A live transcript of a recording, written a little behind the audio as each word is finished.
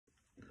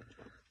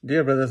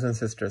Dear brothers and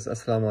sisters,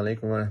 Assalamu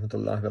alaikum wa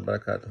rahmatullahi wa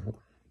barakatuh.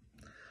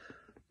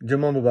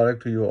 Jummah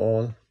Mubarak to you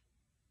all.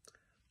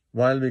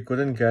 While we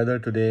couldn't gather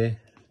today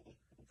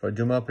for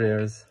Jummah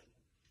prayers,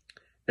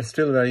 it's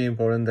still very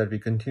important that we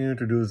continue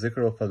to do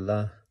zikr of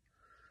Allah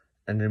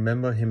and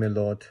remember Him a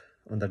lot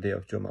on the day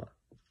of Jummah.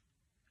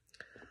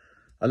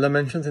 Allah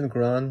mentions in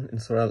Quran in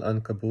Surah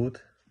Al-Ankabut,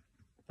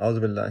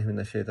 A'udhu billahi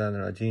minash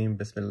shaitanir rajeem,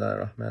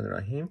 Bismillahir Rahmanir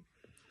Rahim,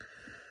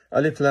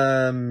 Alif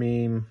Lam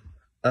Mim,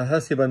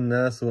 أَحَسِبَ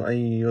النَّاسُ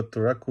أَن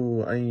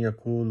يُتْرَكُوا أَن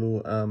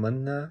يَقُولُوا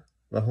آمَنَّا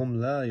وَهُمْ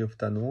لَا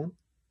يُفْتَنُونَ.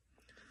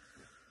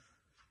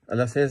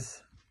 Allah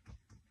says,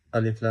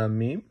 Alif Lam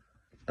Mim,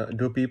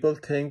 do people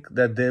think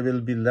that they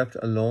will be left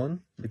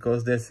alone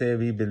because they say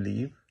we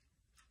believe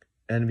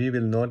and we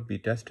will not be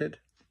tested?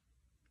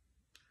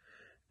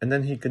 And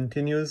then He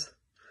continues,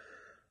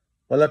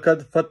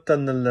 وَلَقَدْ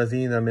فَتَّنَّا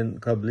الَّذِينَ مِنْ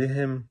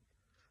قَبْلِهِمْ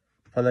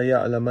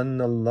فَلَيَعْلَمَنَّ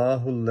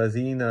اللَّهُ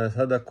الَّذِينَ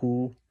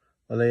صَدَقُوا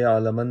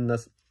وَلَيَعْلَمَنَّ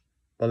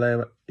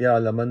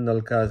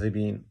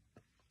الْكَاذِبِينَ.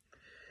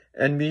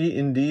 And we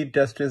indeed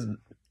tested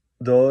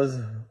those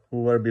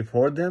who were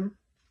before them,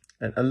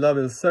 and Allah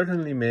will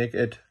certainly make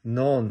it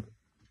known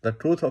the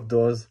truth of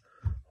those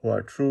who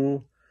are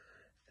true,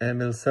 and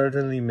will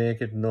certainly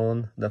make it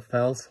known the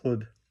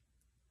falsehood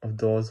of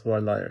those who are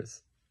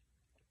liars.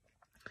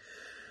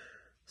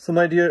 So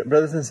my dear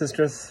brothers and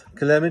sisters,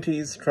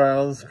 calamities,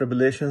 trials,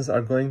 tribulations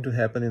are going to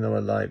happen in our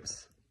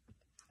lives,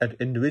 at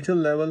individual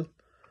level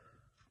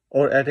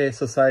or at a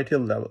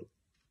societal level.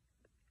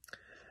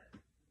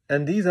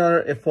 And these are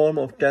a form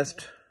of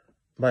test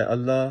by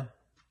Allah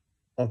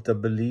of the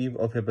belief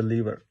of a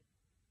believer.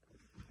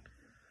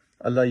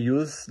 Allah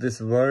used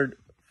this word,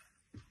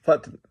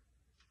 fatn.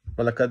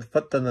 وَلَقَدْ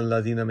فَتَّنَ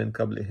الَّذِينَ مِنْ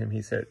قَبْلِهِمْ,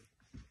 He said.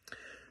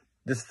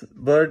 This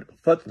word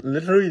fatn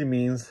literally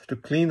means to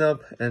clean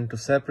up and to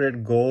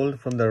separate gold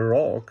from the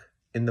rock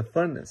in the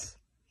furnace.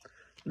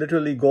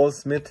 Literally,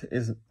 goldsmith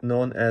is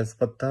known as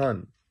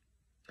fattan.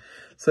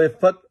 So a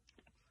fatn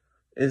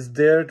is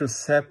there to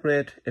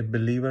separate a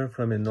believer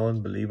from a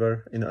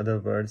non-believer. In other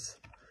words,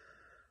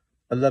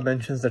 Allah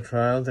mentions the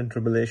trials and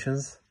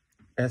tribulations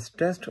as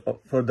test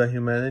for the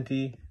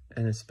humanity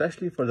and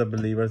especially for the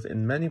believers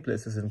in many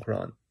places in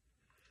Quran,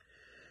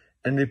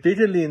 and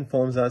repeatedly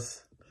informs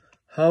us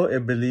how a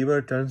believer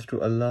turns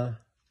to Allah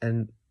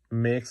and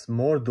makes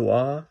more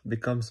dua,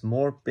 becomes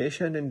more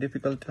patient in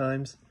difficult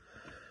times,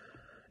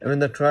 and when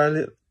the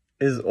trial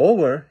is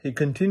over, he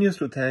continues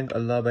to thank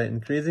Allah by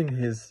increasing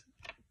his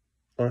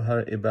or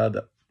her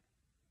ibadah.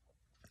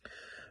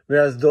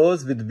 Whereas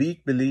those with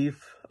weak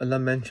belief, Allah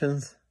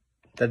mentions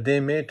that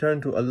they may turn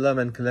to Allah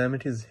when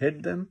calamities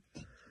hit them.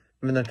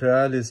 When the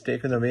trial is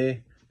taken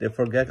away, they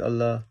forget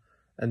Allah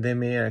and they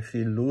may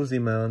actually lose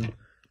iman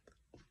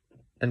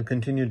and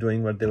continue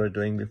doing what they were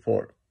doing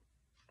before.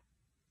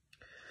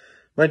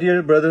 My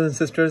dear brothers and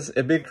sisters,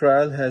 a big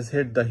trial has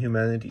hit the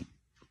humanity.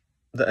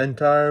 The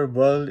entire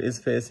world is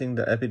facing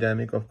the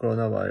epidemic of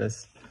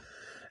coronavirus,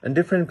 and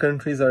different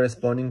countries are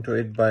responding to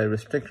it by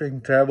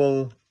restricting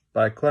travel,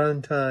 by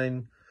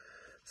quarantine,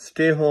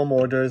 stay-home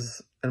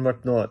orders, and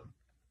whatnot.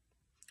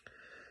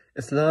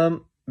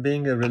 Islam,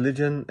 being a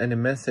religion and a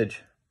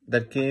message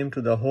that came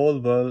to the whole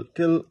world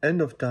till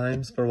end of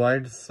times,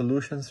 provides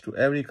solutions to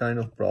every kind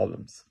of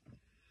problems.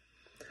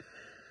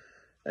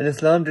 And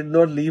Islam did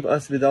not leave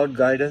us without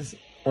guidance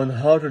on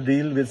how to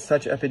deal with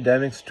such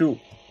epidemics too.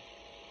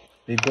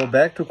 We go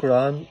back to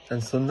Quran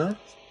and Sunnah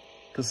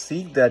to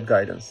seek that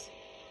guidance.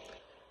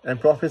 And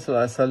Prophet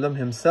ﷺ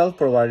himself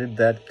provided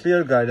that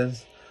clear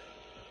guidance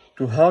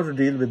to how to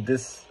deal with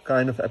this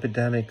kind of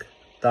epidemic,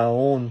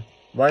 ta'un,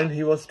 while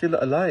he was still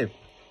alive.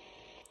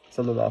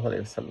 Sallallahu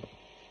Alaihi Wasallam.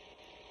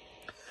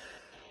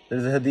 There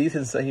is a hadith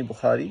in Sahih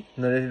Bukhari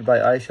narrated by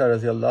Aisha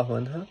Raziallahu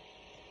Anha,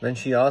 when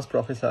she asked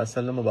Prophet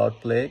ﷺ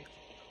about plague,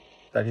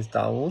 that is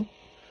ta'un,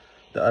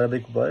 the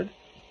Arabic word.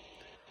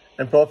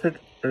 And Prophet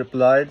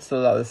replied,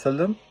 Sallallahu Alaihi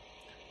Wasallam,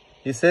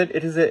 he said,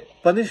 it is a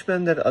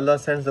punishment that Allah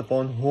sends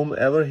upon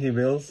whomever He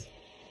wills,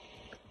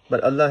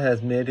 but Allah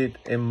has made it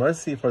a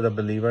mercy for the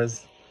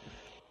believers.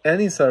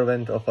 Any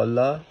servant of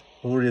Allah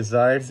who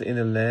resides in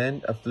a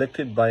land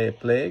afflicted by a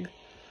plague,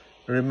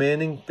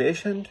 remaining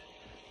patient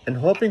and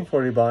hoping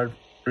for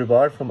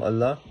reward from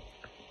Allah,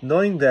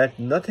 knowing that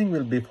nothing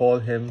will befall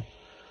him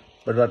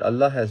but what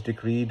Allah has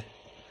decreed,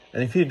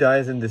 and if he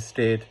dies in this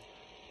state,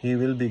 he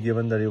will be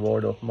given the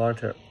reward of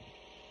martyr.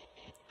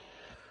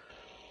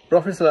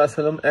 Prophet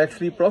ﷺ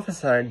actually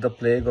prophesied the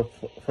plague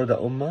for the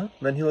Ummah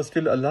when he was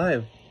still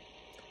alive,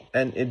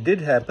 and it did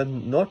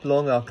happen not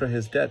long after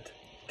his death,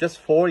 just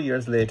 4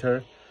 years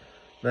later,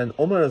 when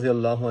Umar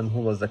Raziallahu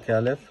Anhu was the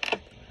Caliph,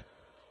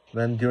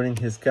 when during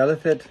his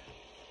caliphate,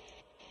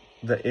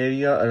 the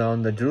area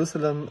around the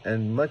Jerusalem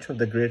and much of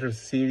the greater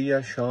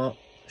Syria,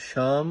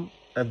 Sham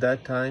at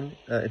that time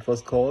it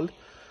was called,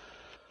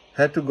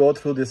 had to go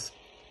through this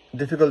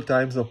difficult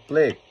times of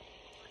plague.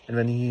 And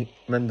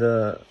when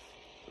the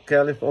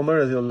Caliph Umar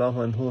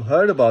Raziallahu Anhu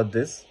heard about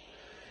this,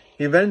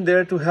 he went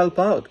there to help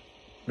out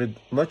with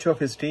much of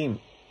his team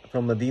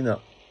from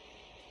Medina.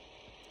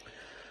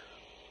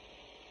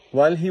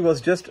 While he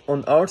was just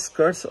on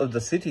outskirts of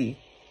the city,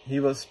 he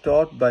was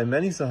stopped by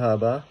many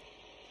Sahaba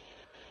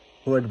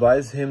who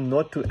advised him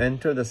not to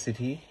enter the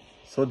city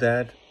so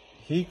that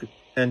he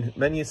and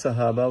many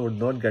Sahaba would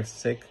not get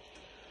sick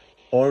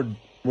or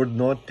would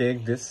not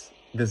take this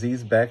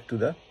disease back to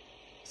the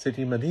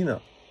city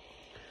Medina.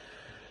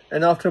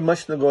 And after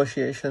much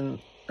negotiation,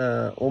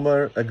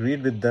 Umar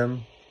agreed with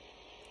them,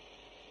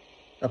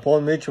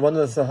 upon which one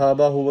of the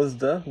Sahaba, who was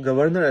the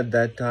governor at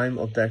that time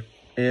of that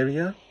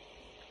area,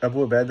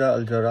 Abu Ubaidah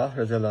al-Jarrah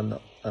radiallahu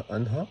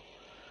anhu,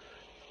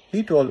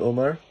 he told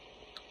Umar,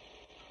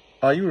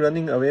 "Are you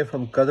running away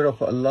from Qadr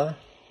of Allah?"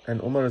 And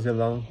Umar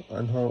radiallahu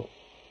anhu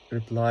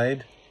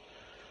replied,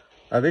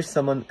 "I wish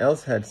someone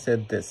else had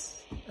said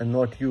this and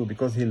not you,"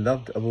 because he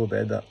loved Abu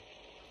Ubaidah.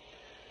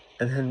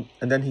 And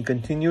then he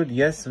continued,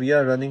 "Yes, we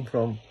are running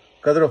from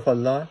Qadr of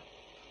Allah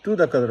to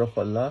the Qadr of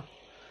Allah.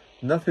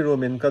 Nafiru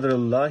min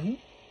Qadrillahi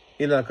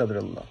ila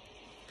Qadrillah."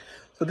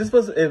 So this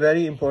was a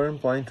very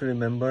important point to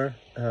remember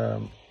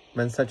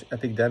when such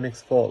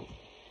epidemics fall.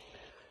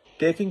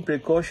 Taking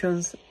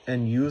precautions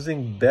and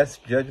using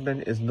best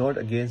judgment is not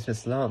against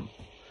Islam.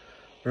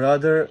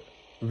 Rather,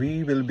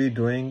 we will be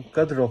doing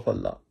Qadr of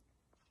Allah.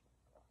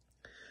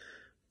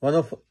 One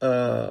of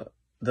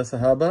the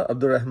Sahaba,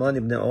 Abdurrahman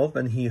ibn Auf,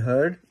 when he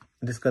heard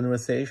this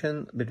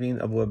conversation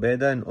between Abu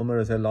Ubaidah and Umar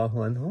radiallahu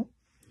anhu,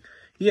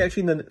 he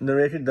actually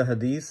narrated the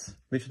hadith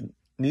which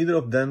neither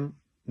of them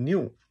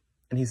knew.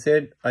 And he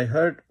said, "I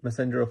heard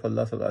Messenger of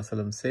Allah sallallahu alaihi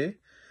wasallam say,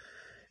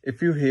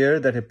 if you hear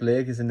that a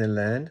plague is in a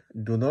land,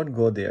 do not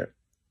go there.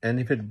 And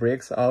if it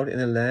breaks out in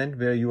a land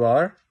where you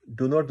are,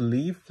 do not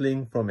leave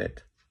fleeing from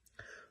it."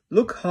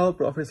 Look how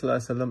Prophet sallallahu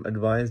alaihi wasallam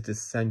advised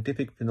this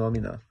scientific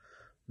phenomena,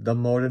 the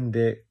modern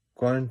day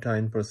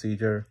quarantine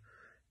procedure,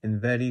 in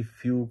very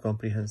few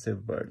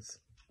comprehensive words.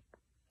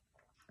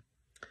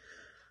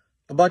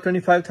 About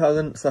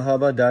 25,000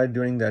 Sahaba died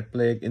during that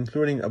plague,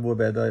 including Abu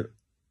Ubaidah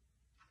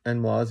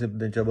and Muaz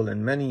ibn Jabal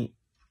and many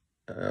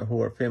who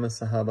were famous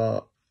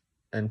Sahaba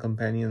and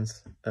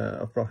companions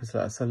of Prophet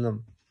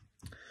ﷺ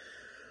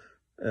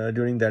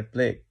during that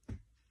plague.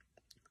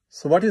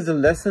 So what is the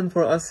lesson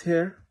for us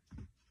here?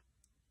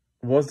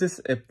 Was this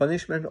a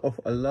punishment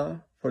of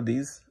Allah for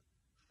these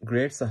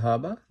great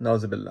Sahaba?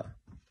 Nauzubillah.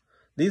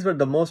 These were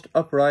the most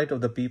upright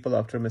of the people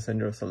after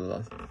Messenger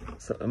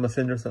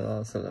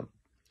ﷺ.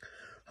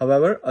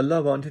 However,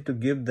 Allah wanted to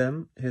give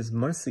them His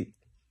mercy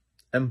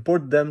and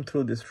put them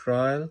through this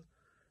trial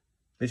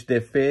which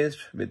they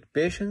faced with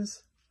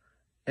patience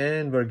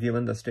and were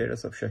given the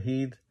status of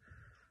Shaheed.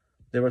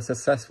 They were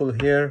successful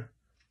here,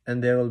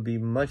 and they will be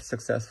much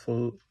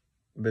successful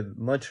with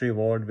much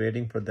reward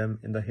waiting for them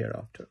in the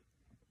hereafter.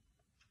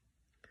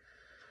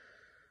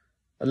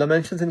 Allah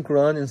mentions in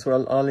Quran in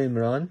Surah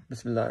Al-Imran,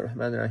 Bismillahir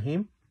Rahmanir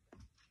Rahim,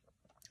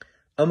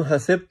 "Am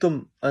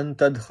hasibtum an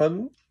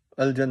tadkhalu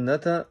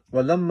al-jannata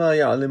walamma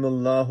ya'lamu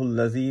Allahu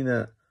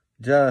allazina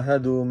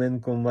jahadu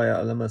minkum wa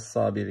ya'lamu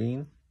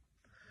as-sabirin."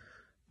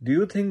 Do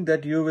you think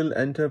that you will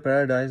enter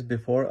paradise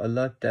before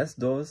Allah tests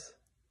those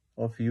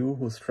of you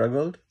who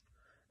struggled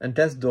and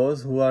tests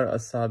those who are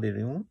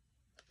as-sabirun,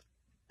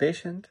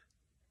 patient?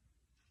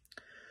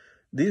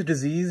 These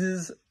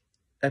diseases,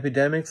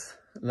 epidemics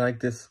like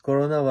this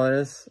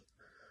coronavirus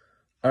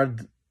are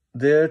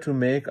there to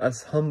make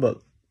us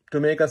humble, to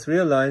make us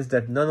realize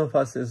that none of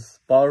us is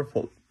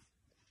powerful.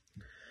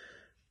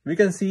 We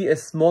can see a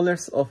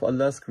smallest of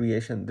Allah's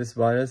creation, this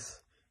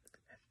virus,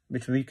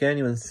 which we can't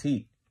even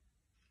see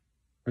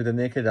with the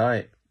naked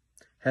eye,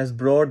 has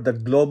brought the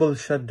global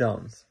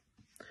shutdowns.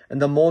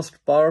 And the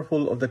most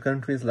powerful of the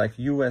countries like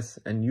US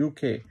and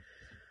UK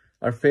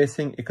are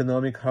facing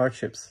economic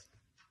hardships.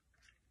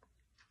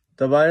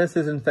 The virus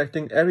is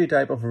infecting every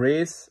type of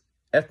race,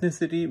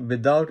 ethnicity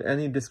without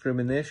any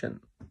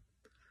discrimination.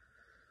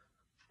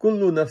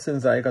 Kullu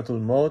nafsin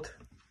za'iqatul maut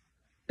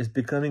is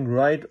becoming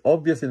right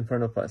obvious in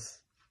front of us.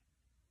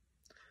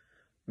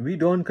 We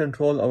don't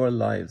control our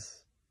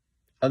lives.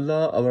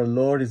 Allah, our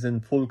Lord, is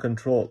in full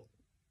control.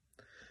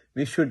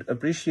 We should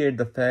appreciate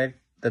the fact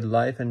that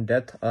life and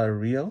death are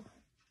real,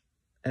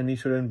 and we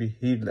shouldn't be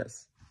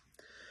heedless.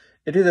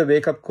 It is a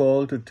wake-up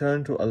call to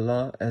turn to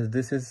Allah, as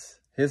this is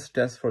His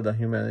test for the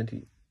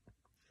humanity.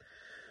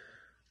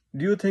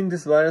 Do you think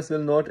this virus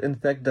will not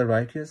infect the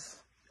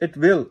righteous? It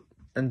will,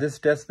 and this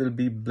test will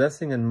be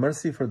blessing and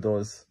mercy for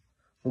those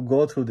who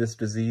go through this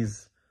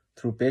disease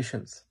through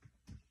patience.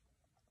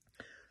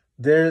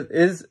 There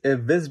is a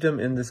wisdom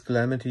in this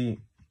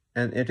calamity,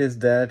 and it is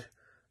that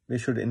we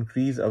should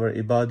increase our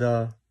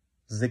ibadah,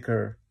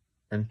 zikr,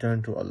 and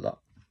turn to Allah.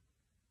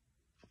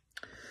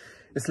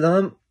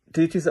 Islam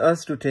teaches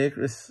us to take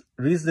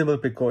reasonable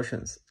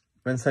precautions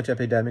when such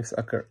epidemics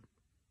occur.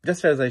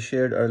 Just as I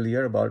shared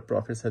earlier about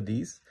Prophet's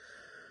hadith,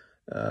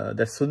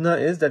 that sunnah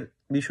is that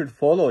we should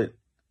follow it.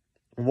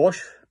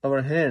 Wash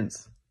our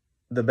hands.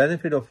 The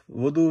benefit of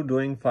wudu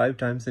doing 5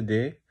 times a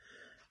day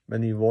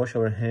when we wash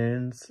our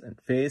hands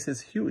and face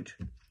is huge.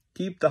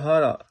 Keep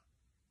tahara,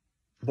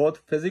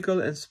 both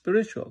physical and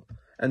spiritual,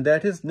 and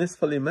that is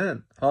nisf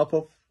al-iman, half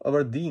of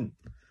our deen.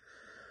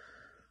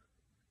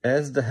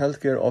 as the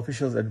healthcare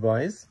officials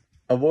advise,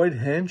 avoid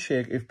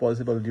handshake if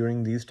possible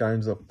during these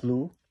times of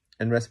flu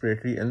and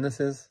respiratory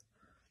illnesses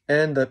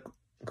and the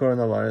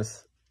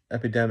coronavirus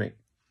epidemic.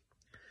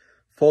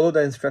 Follow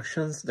the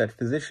instructions that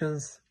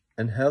physicians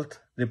and health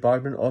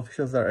department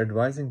officials are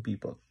advising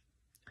people.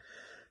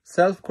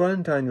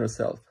 Self-quarantine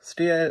yourself.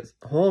 Stay at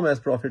home as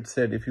Prophet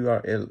said if you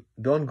are ill.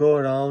 Don't go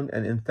around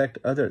and infect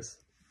others.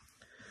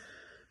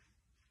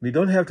 We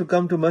don't have to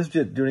come to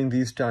masjid during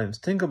these times.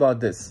 Think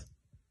about this.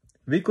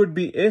 We could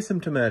be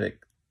asymptomatic,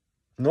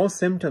 no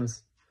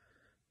symptoms,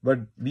 but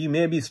we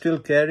may be still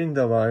carrying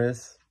the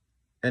virus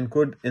and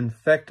could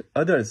infect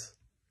others,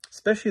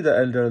 especially the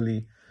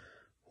elderly,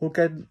 who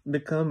can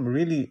become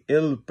really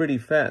ill pretty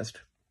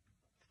fast.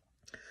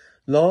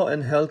 Law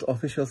and health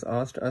officials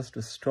asked us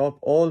to stop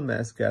all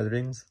mass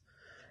gatherings,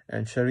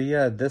 and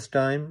Sharia at this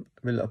time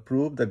will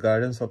approve the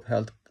guidance of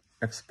health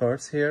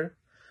experts here,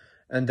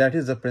 and that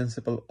is the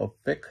principle of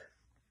fiqh,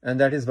 and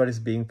that is what is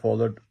being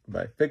followed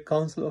by Fiqh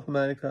Council of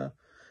America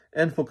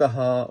and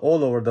fuqaha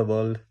all over the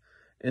world,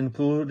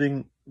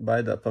 including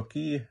by the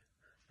faqih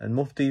and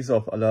muftis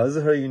of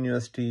Al-Azhar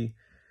University,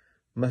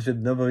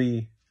 Masjid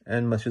Nabawi,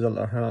 and Masjid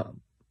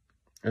Al-Haram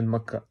in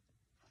Makkah.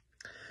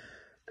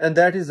 And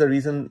that is the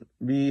reason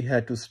we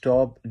had to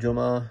stop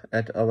Jumu'ah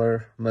at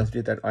our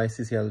masjid at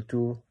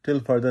ICCL2 till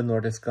further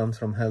notice comes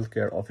from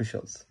healthcare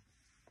officials.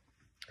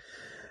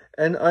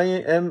 And I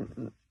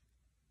am,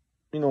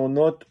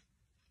 not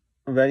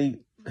very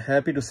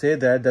happy to say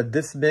that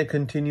this may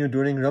continue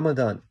during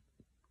Ramadan.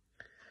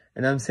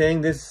 And I'm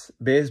saying this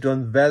based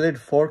on valid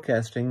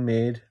forecasting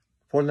made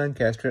for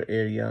Lancaster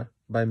area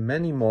by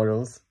many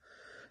models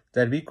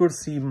that we could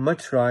see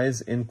much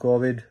rise in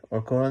COVID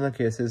or corona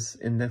cases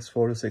in next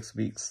 4 to 6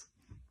 weeks.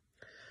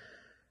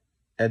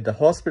 At the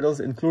hospitals,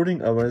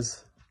 including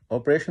ours,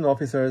 operation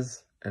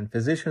officers and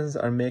physicians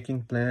are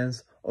making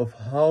plans of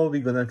how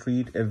we're going to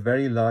treat a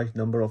very large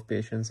number of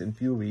patients in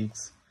few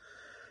weeks,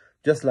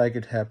 just like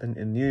it happened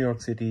in New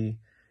York City,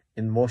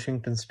 in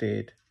Washington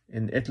State,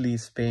 in Italy,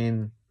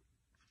 Spain,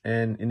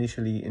 and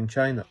initially in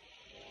China.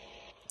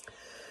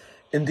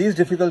 In these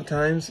difficult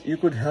times, you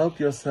could help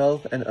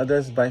yourself and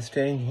others by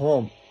staying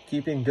home,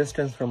 keeping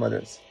distance from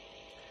others.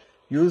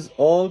 Use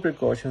all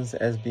precautions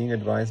as being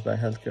advised by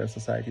healthcare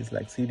societies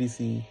like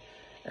CDC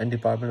and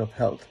Department of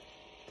Health.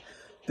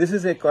 This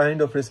is a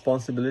kind of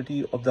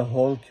responsibility of the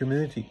whole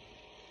community.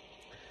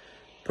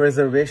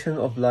 Preservation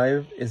of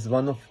life is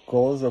one of the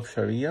goals of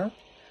Sharia,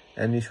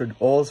 and we should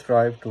all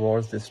strive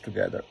towards this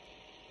together.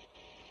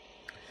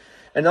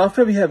 And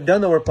after we have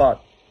done our part,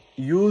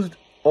 used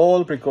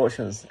all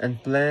precautions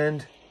and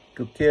planned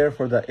to care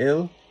for the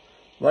ill,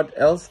 what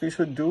else we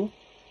should do?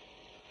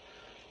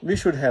 We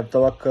should have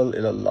tawakkul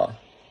ilallah,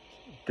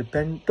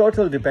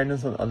 total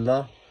dependence on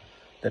Allah,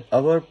 that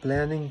our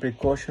planning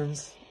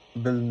precautions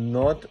will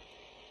not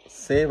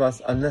save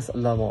us unless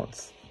Allah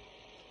wants.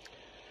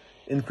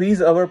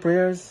 Increase our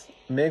prayers,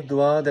 make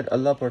dua that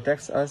Allah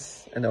protects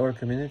us and our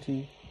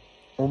community,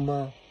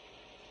 ummah,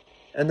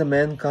 and the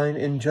mankind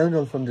in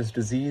general from this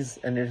disease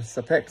and its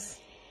effects.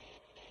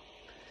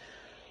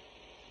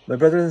 My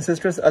brothers and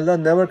sisters, Allah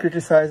never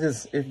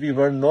criticizes if we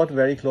were not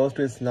very close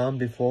to Islam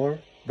before,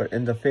 but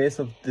in the face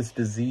of this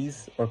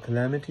disease or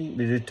calamity,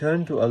 we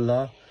return to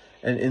Allah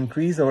and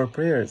increase our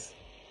prayers.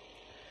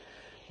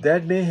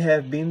 That may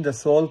have been the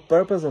sole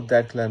purpose of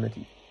that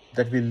calamity,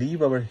 that we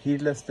leave our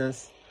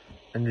heedlessness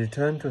and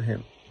return to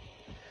Him.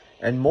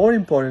 And more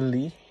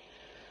importantly,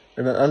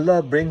 when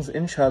Allah brings,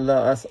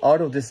 inshallah, us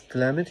out of this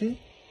calamity,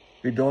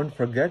 we don't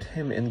forget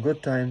Him in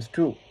good times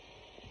too.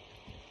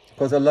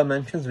 Because Allah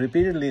mentions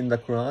repeatedly in the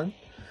Quran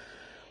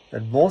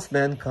that most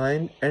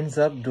mankind ends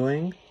up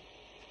doing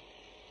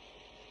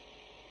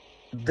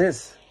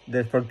this.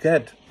 They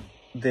forget,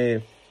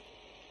 they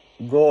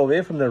go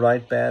away from the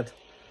right path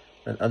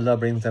when Allah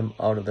brings them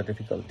out of the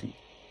difficulty.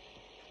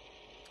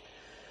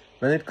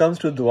 When it comes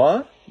to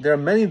dua, there are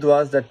many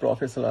duas that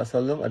Prophet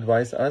ﷺ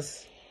advised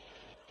us.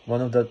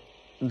 One of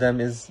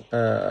them is,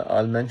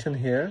 I'll mention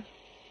here,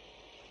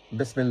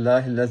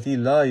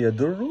 Bismillahillazi la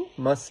yadurru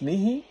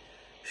masmihi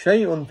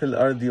shay'un fil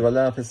ardi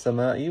wala fis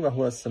sama'i wa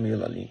huwa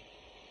as-sami'ul alim.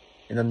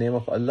 In the name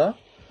of Allah,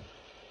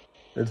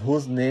 with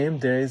whose name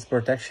there is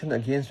protection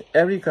against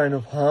every kind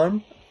of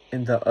harm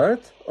in the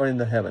earth or in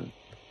the heaven.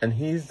 And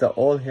He is the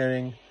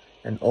all-hearing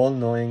and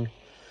all-knowing.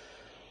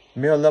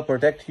 May Allah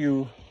protect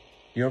you,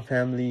 your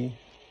family,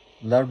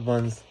 loved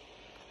ones,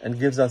 and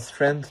gives us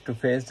strength to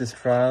face this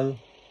trial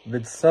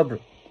with sabr,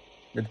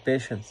 with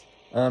patience.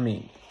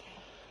 Ameen.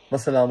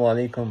 Wassalamu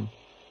alaikum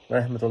wa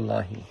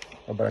rahmatullahi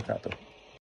wa barakatuh.